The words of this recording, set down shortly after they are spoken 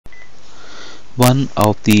One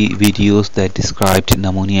of the videos that described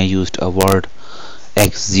pneumonia used a word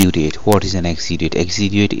exudate. What is an exudate?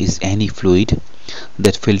 Exudate is any fluid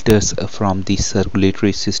that filters from the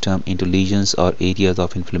circulatory system into lesions or areas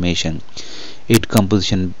of inflammation. Its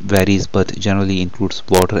composition varies but generally includes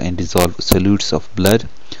water and dissolved solutes of blood,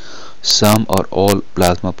 some or all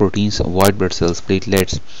plasma proteins, white blood cells,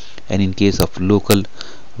 platelets, and in case of local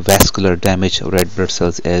vascular damage, red blood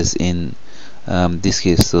cells, as in this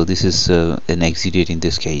case. So this is an exudate in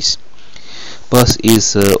this case. Pus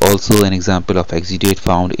is also an example of exudate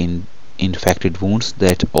found in infected wounds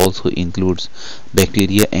that also includes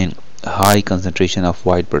bacteria and high concentration of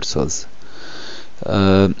white blood cells.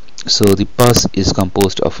 Uh, so the pus is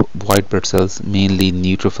composed of white blood cells, mainly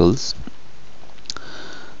neutrophils,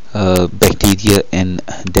 bacteria, and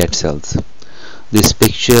dead cells. This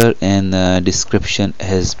picture and description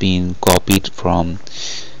has been copied from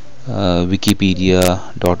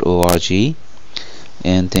wikipedia.org,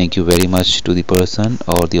 and thank you very much to the person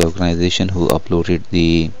or the organization who uploaded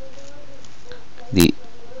the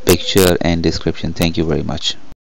picture and description. Thank you very much.